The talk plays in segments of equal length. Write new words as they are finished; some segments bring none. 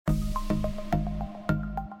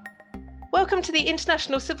Welcome to the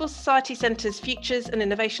International Civil Society Centre's Futures and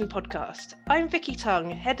Innovation podcast. I'm Vicky Tung,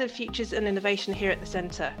 Head of Futures and Innovation here at the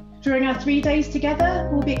Centre. During our 3 days together,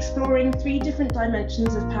 we'll be exploring 3 different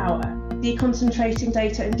dimensions of power: deconcentrating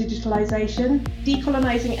data and digitalisation,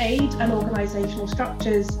 decolonising aid and organisational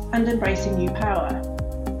structures, and embracing new power.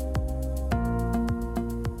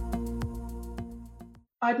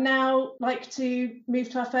 I'd now like to move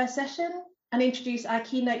to our first session and introduce our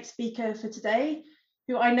keynote speaker for today,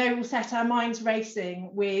 who I know will set our minds racing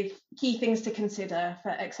with key things to consider for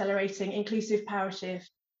accelerating inclusive power shift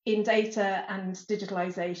in data and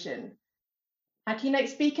digitalisation. Our keynote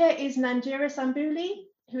speaker is Nanjira Sambuli,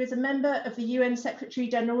 who is a member of the UN Secretary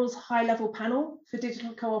General's High-Level Panel for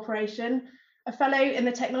Digital Cooperation, a fellow in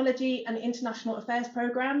the Technology and International Affairs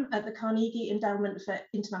Programme at the Carnegie Endowment for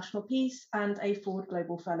International Peace, and a Ford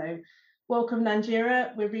Global Fellow. Welcome,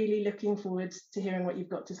 Nanjira. We're really looking forward to hearing what you've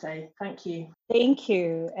got to say. Thank you. Thank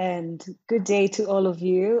you, and good day to all of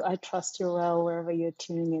you. I trust you're well wherever you're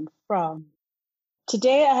tuning in from.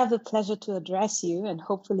 Today, I have the pleasure to address you, and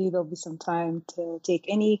hopefully there'll be some time to take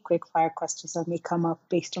any quick fire questions that may come up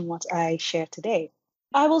based on what I share today.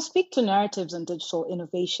 I will speak to narratives on digital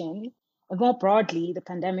innovation, and more broadly, the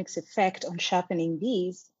pandemic's effect on sharpening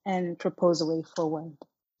these, and propose a way forward.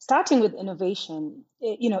 Starting with innovation,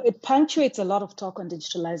 it punctuates a lot of talk on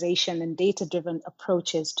digitalization and data-driven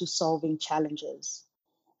approaches to solving challenges.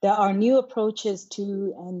 There are new approaches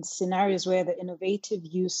to and scenarios where the innovative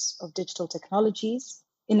use of digital technologies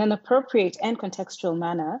in an appropriate and contextual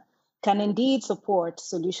manner can indeed support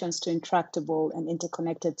solutions to intractable and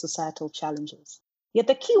interconnected societal challenges. Yet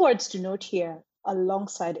the keywords to note here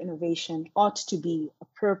alongside innovation ought to be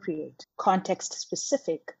appropriate,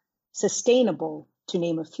 context-specific, sustainable, to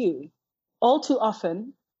name a few. All too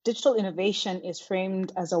often, digital innovation is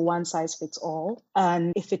framed as a one-size-fits-all,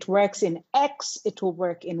 and if it works in X, it will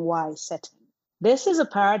work in Y setting. This is a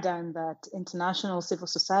paradigm that international civil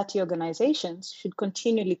society organizations should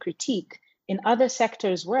continually critique in other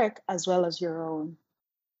sectors' work as well as your own.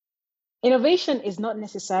 Innovation is not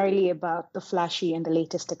necessarily about the flashy and the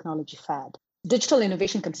latest technology fad. Digital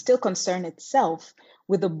innovation can still concern itself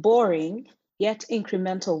with the boring yet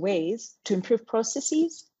incremental ways to improve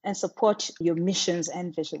processes and support your missions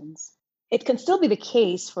and visions. It can still be the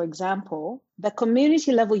case, for example, that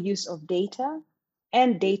community-level use of data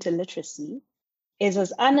and data literacy is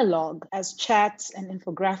as analog as charts and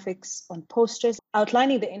infographics on posters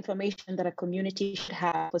outlining the information that a community should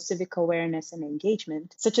have for civic awareness and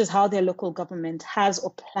engagement, such as how their local government has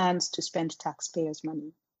or plans to spend taxpayers'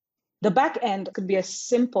 money. The back end could be as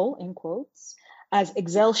simple, in quotes, as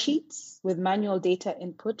Excel sheets with manual data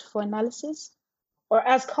input for analysis, or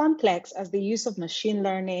as complex as the use of machine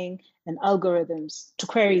learning and algorithms to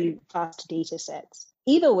query vast data sets.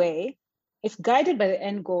 Either way, if guided by the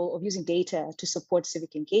end goal of using data to support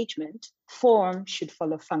civic engagement, form should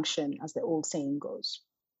follow function, as the old saying goes.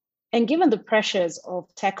 And given the pressures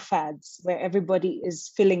of tech fads, where everybody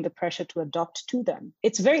is feeling the pressure to adopt to them,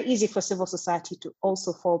 it's very easy for civil society to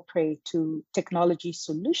also fall prey to technology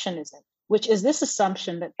solutionism, which is this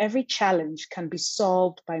assumption that every challenge can be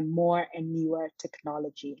solved by more and newer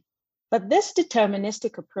technology. But this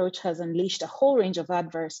deterministic approach has unleashed a whole range of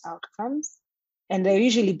adverse outcomes, and they're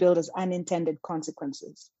usually billed as unintended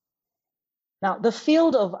consequences. Now, the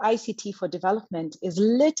field of ICT for development is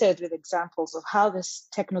littered with examples of how this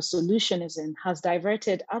techno-solutionism has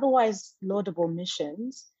diverted otherwise laudable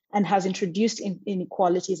missions and has introduced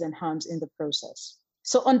inequalities and harms in the process.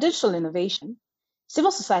 So on digital innovation,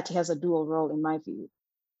 civil society has a dual role, in my view.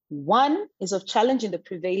 One is of challenging the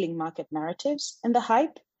prevailing market narratives and the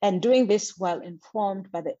hype, and doing this while informed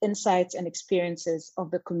by the insights and experiences of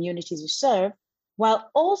the communities you serve, while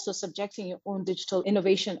also subjecting your own digital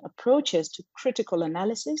innovation approaches to critical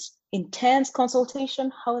analysis, intense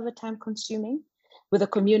consultation, however time-consuming, with the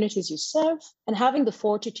communities you serve, and having the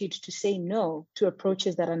fortitude to say no to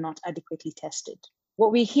approaches that are not adequately tested.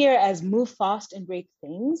 What we hear as move fast and break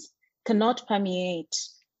things cannot permeate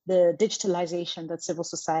the digitalization that civil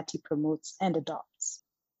society promotes and adopts.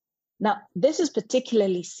 Now, this is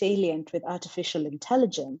particularly salient with artificial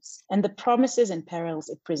intelligence and the promises and perils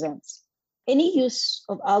it presents. Any use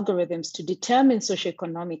of algorithms to determine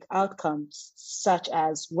socioeconomic outcomes, such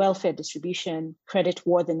as welfare distribution,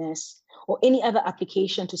 creditworthiness, or any other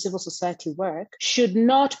application to civil society work, should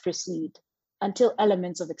not proceed until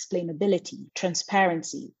elements of explainability,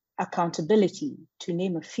 transparency, accountability, to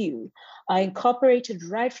name a few, are incorporated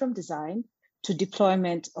right from design to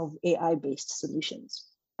deployment of AI-based solutions.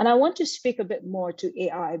 And I want to speak a bit more to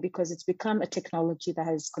AI because it's become a technology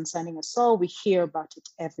that is concerning us all. We hear about it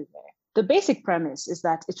everywhere. The basic premise is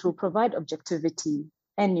that it will provide objectivity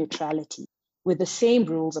and neutrality, with the same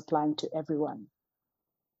rules applying to everyone.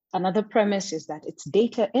 Another premise is that it's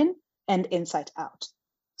data in and insight out.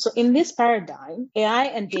 So in this paradigm, AI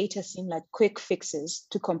and data seem like quick fixes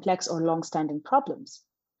to complex or long-standing problems.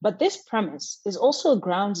 But this premise is also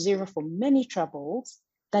ground zero for many troubles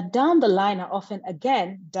that down the line are often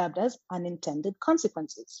again dubbed as unintended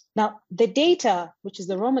consequences. Now, the data, which is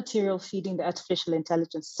the raw material feeding the artificial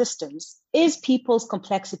intelligence systems, is people's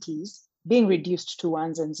complexities being reduced to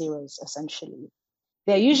ones and zeros, essentially.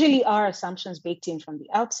 There usually are assumptions baked in from the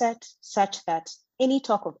outset, such that any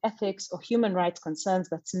talk of ethics or human rights concerns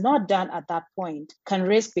that's not done at that point can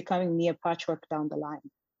risk becoming mere patchwork down the line.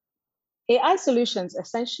 AI solutions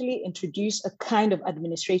essentially introduce a kind of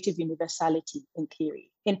administrative universality in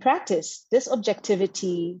theory. In practice, this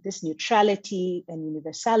objectivity, this neutrality and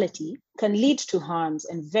universality can lead to harms,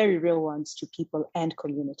 and very real ones, to people and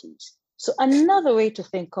communities. So another way to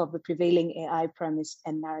think of the prevailing AI premise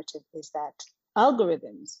and narrative is that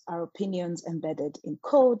algorithms are opinions embedded in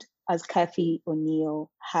code, as Kathy O'Neill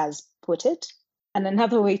has put it. And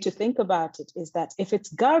another way to think about it is that if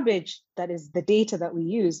it's garbage that is the data that we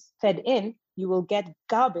use fed in, you will get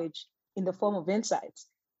garbage in the form of insights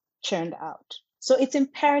churned out. So it's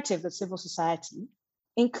imperative that civil society,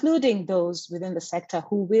 including those within the sector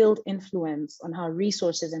who wield influence on how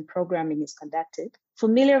resources and programming is conducted,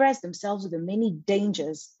 familiarize themselves with the many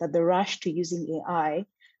dangers that the rush to using AI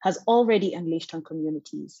has already unleashed on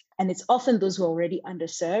communities. And it's often those who are already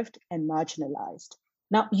underserved and marginalized.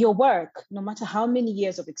 Now, your work, no matter how many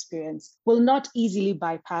years of experience, will not easily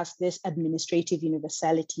bypass this administrative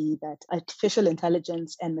universality that artificial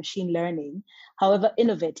intelligence and machine learning, however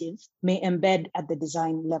innovative, may embed at the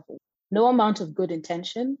design level. No amount of good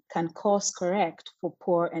intention can course correct for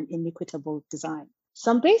poor and inequitable design.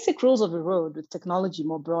 Some basic rules of the road with technology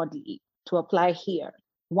more broadly to apply here.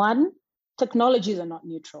 One, technologies are not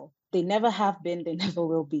neutral. They never have been, they never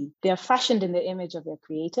will be. They are fashioned in the image of their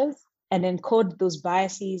creators and encode those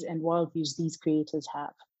biases and worldviews these creators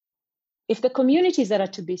have. If the communities that are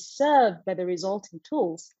to be served by the resulting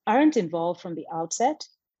tools aren't involved from the outset,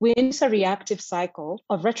 we induce a reactive cycle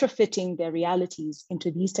of retrofitting their realities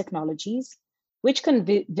into these technologies, which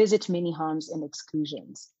can visit many harms and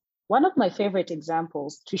exclusions. One of my favorite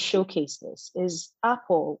examples to showcase this is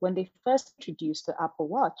Apple, when they first introduced the Apple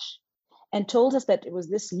Watch and told us that it was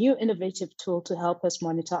this new innovative tool to help us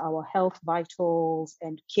monitor our health vitals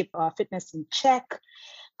and keep our fitness in check,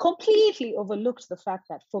 completely overlooked the fact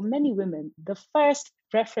that for many women, the first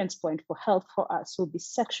reference point for health for us will be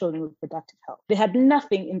sexual and reproductive health. They had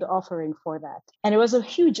nothing in the offering for that. And it was a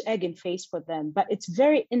huge egg in face for them, but it's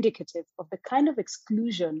very indicative of the kind of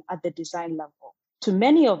exclusion at the design level. To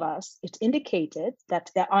many of us, it indicated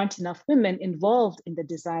that there aren't enough women involved in the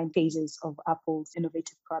design phases of Apple's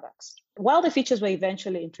innovative products. While the features were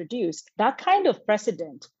eventually introduced, that kind of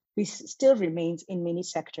precedent still remains in many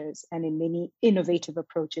sectors and in many innovative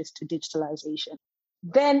approaches to digitalization.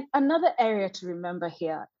 Then another area to remember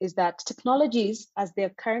here is that technologies, as they're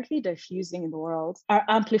currently diffusing in the world, are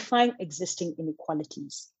amplifying existing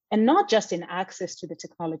inequalities, and not just in access to the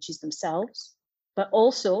technologies themselves, but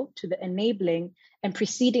also to the enabling and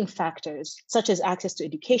preceding factors, such as access to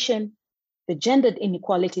education, the gendered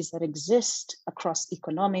inequalities that exist across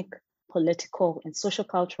economic, political, and social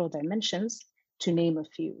cultural dimensions, to name a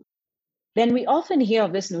few. Then we often hear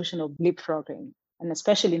of this notion of leapfrogging, and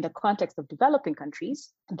especially in the context of developing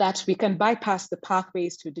countries, that we can bypass the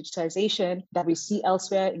pathways to digitization that we see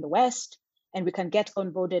elsewhere in the West, and we can get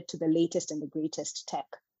onboarded to the latest and the greatest tech.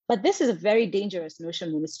 But this is a very dangerous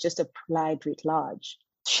notion when it's just applied writ large.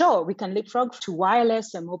 Sure, we can leapfrog to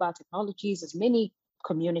wireless and mobile technologies, as many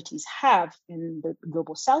communities have in the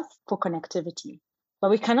global south, for connectivity. But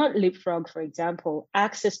we cannot leapfrog, for example,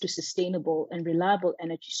 access to sustainable and reliable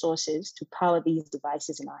energy sources to power these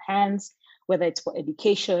devices in our hands, whether it's for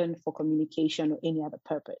education, for communication, or any other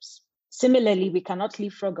purpose. Similarly, we cannot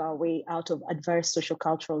leapfrog our way out of adverse social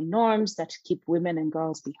cultural norms that keep women and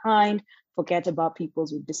girls behind, forget about people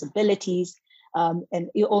with disabilities, and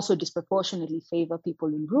also disproportionately favor people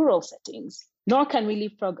in rural settings. Nor can we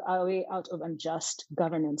leapfrog our way out of unjust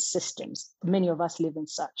governance systems. Many of us live in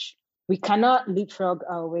such. We cannot leapfrog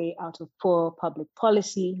our way out of poor public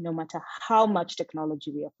policy, no matter how much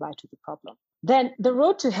technology we apply to the problem. Then the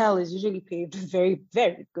road to hell is usually paved with very,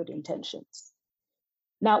 very good intentions.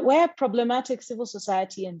 Now, where problematic civil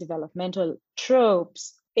society and developmental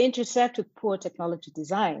tropes intersect with poor technology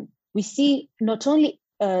design, we see not only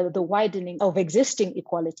the widening of existing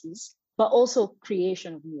inequalities, but also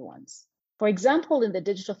creation of new ones. For example, in the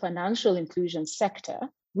digital financial inclusion sector,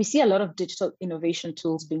 We see a lot of digital innovation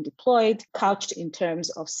tools being deployed, couched in terms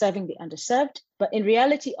of serving the underserved, but in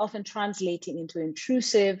reality, often translating into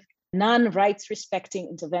intrusive, non-rights respecting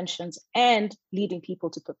interventions and leading people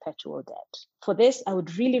to perpetual debt. For this, I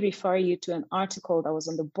would really refer you to an article that was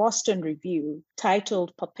on the Boston Review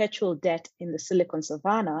titled Perpetual Debt in the Silicon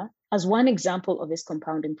Savannah as one example of this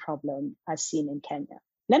compounding problem as seen in Kenya.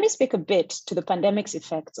 Let me speak a bit to the pandemic's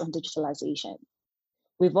effects on digitalization.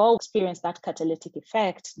 We've all experienced that catalytic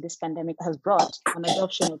effect this pandemic has brought on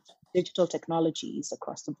adoption of digital technologies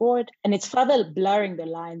across the board, and it's further blurring the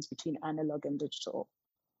lines between analog and digital.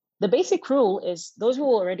 The basic rule is those who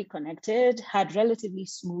were already connected had relatively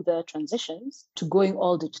smoother transitions to going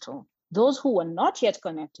all digital. Those who were not yet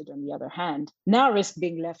connected, on the other hand, now risk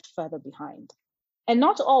being left further behind. And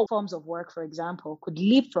not all forms of work, for example, could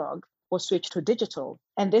leapfrog or switch to digital.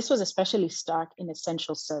 And this was especially stark in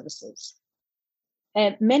essential services.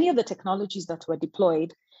 And many of the technologies that were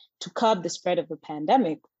deployed to curb the spread of the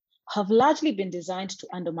pandemic have largely been designed to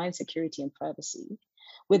undermine security and privacy,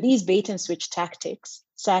 with these bait and switch tactics,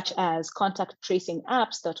 such as contact tracing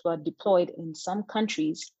apps that were deployed in some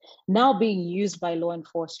countries, now being used by law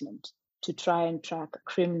enforcement to try and track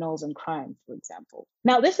criminals and crime, for example.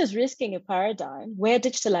 Now, this is risking a paradigm where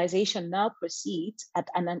digitalization now proceeds at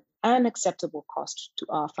an unacceptable cost to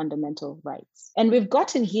our fundamental rights. And we've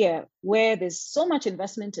gotten here where there's so much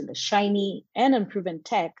investment in the shiny and unproven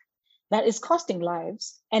tech that is costing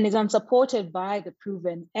lives and is unsupported by the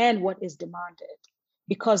proven and what is demanded,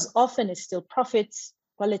 because often it's still profits,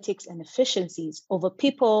 politics, and efficiencies over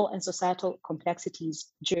people and societal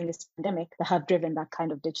complexities during this pandemic that have driven that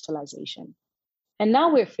kind of digitalization. And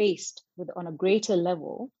now we're faced with, on a greater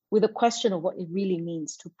level, with a question of what it really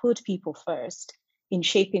means to put people first in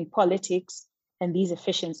shaping politics and these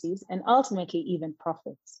efficiencies, and ultimately even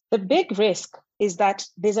profits. The big risk is that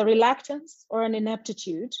there's a reluctance or an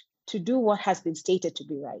ineptitude to do what has been stated to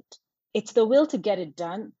be right. It's the will to get it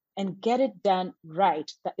done and get it done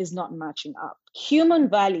right that is not matching up. Human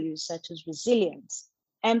values such as resilience,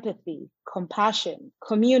 empathy, compassion,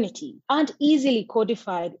 community aren't easily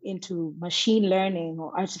codified into machine learning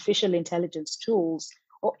or artificial intelligence tools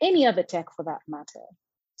or any other tech for that matter.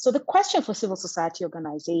 So the question for civil society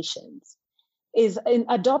organizations is, in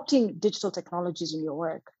adopting digital technologies in your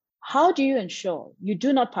work, how do you ensure you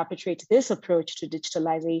do not perpetrate this approach to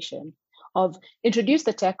digitalization of introduce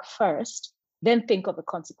the tech first, then think of the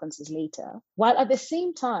consequences later, while at the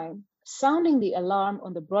same time sounding the alarm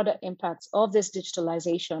on the broader impacts of this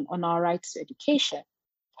digitalization on our rights to education,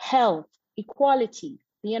 health, equality,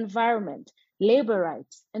 the environment, labor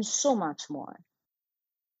rights, and so much more.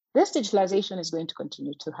 This digitalization is going to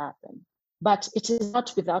continue to happen, but it is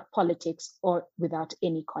not without politics or without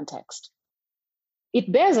any context.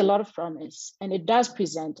 It bears a lot of promise and it does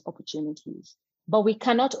present opportunities, but we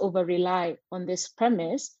cannot over-rely on this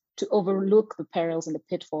premise to overlook the perils and the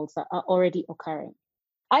pitfalls that are already occurring.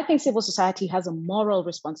 I think civil society has a moral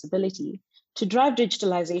responsibility to drive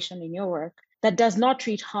digitalization in your work that does not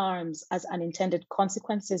treat harms as unintended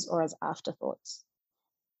consequences or as afterthoughts.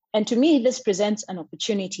 And to me, this presents an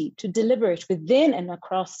opportunity to deliberate within and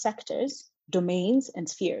across sectors, domains, and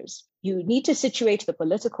spheres. You need to situate the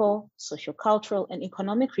political, sociocultural, and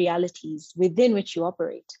economic realities within which you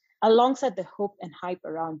operate, alongside the hope and hype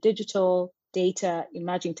around digital, data,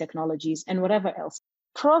 emerging technologies, and whatever else.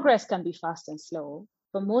 Progress can be fast and slow,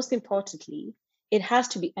 but most importantly, it has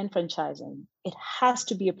to be enfranchising. It has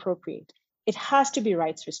to be appropriate. It has to be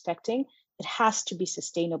rights respecting. It has to be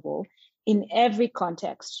sustainable in every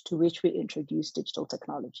context to which we introduce digital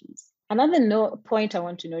technologies. Another point I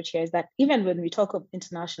want to note here is that even when we talk of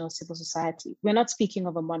international civil society, we're not speaking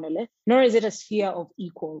of a monolith, nor is it a sphere of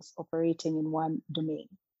equals operating in one domain.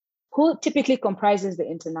 Who typically comprises the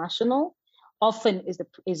international often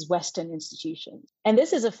is Western institutions. And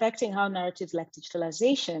this is affecting how narratives like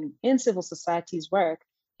digitalization in civil society's work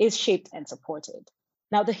is shaped and supported.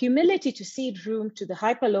 Now, the humility to cede room to the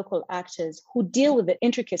hyperlocal actors who deal with the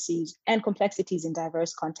intricacies and complexities in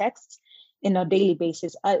diverse contexts in a daily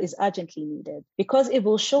basis is urgently needed, because it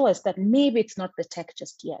will show us that maybe it's not the tech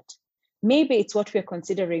just yet. Maybe it's what we're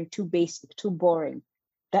considering too basic, too boring,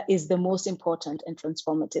 that is the most important and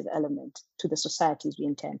transformative element to the societies we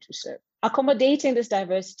intend to serve. Accommodating this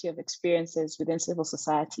diversity of experiences within civil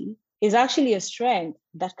society is actually a strength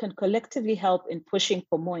that can collectively help in pushing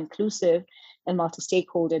for more inclusive and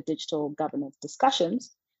multi-stakeholder digital governance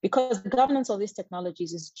discussions, because the governance of these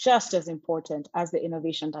technologies is just as important as the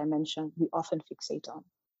innovation dimension we often fixate on.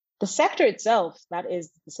 The sector itself, that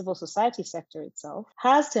is the civil society sector itself,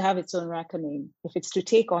 has to have its own reckoning if it's to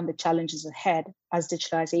take on the challenges ahead as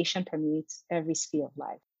digitalization permeates every sphere of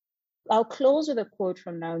life. I'll close with a quote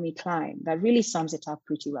from Naomi Klein that really sums it up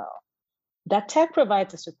pretty well. That tech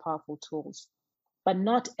provides us with powerful tools, but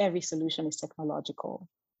not every solution is technological.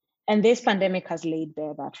 And this pandemic has laid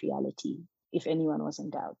bare that reality, if anyone was in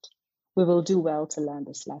doubt. We will do well to learn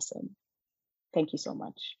this lesson. Thank you so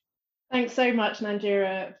much. Thanks so much,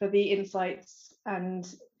 Nanjira, for the insights and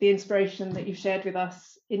the inspiration that you've shared with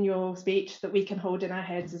us in your speech that we can hold in our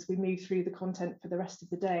heads as we move through the content for the rest of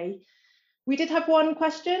the day. We did have one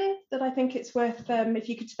question that I think it's worth, if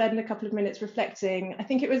you could spend a couple of minutes reflecting. I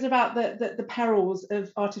think it was about the perils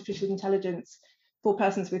of artificial intelligence for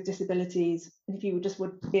persons with disabilities. And if you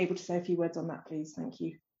would be able to say a few words on that, please. Thank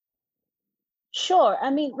you. Sure. I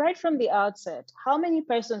mean, right from the outset, how many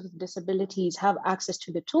persons with disabilities have access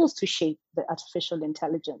to the tools to shape the artificial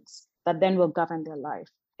intelligence that then will govern their life?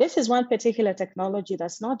 This is one particular technology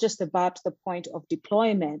that's not just about the point of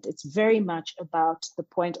deployment, it's very much about the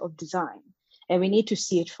point of design. And we need to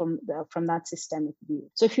see it from that systemic view.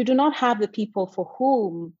 So if you do not have the people for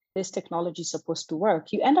whom this technology is supposed to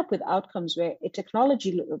work, you end up with outcomes where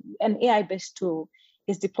an AI-based tool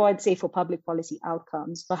is deployed, say, for public policy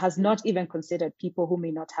outcomes, but has not even considered people who may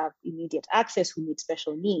not have immediate access, who need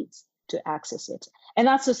special needs to access it. And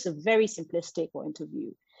that's just a very simplistic point of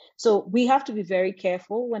view. So we have to be very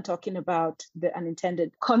careful when talking about the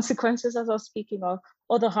unintended consequences, as I was speaking of,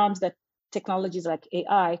 or the harms that technologies like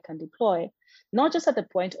AI can deploy, not just at the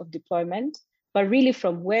point of deployment, but really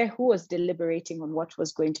from who was deliberating on what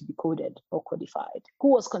was going to be coded or codified, who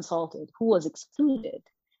was consulted, who was excluded,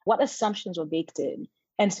 what assumptions were baked in,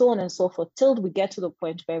 and so on and so forth, till we get to the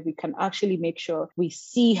point where we can actually make sure we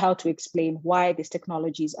see how to explain why these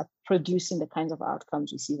technologies are producing the kinds of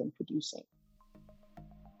outcomes we see them producing.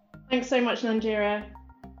 Thanks so much, Nanjira.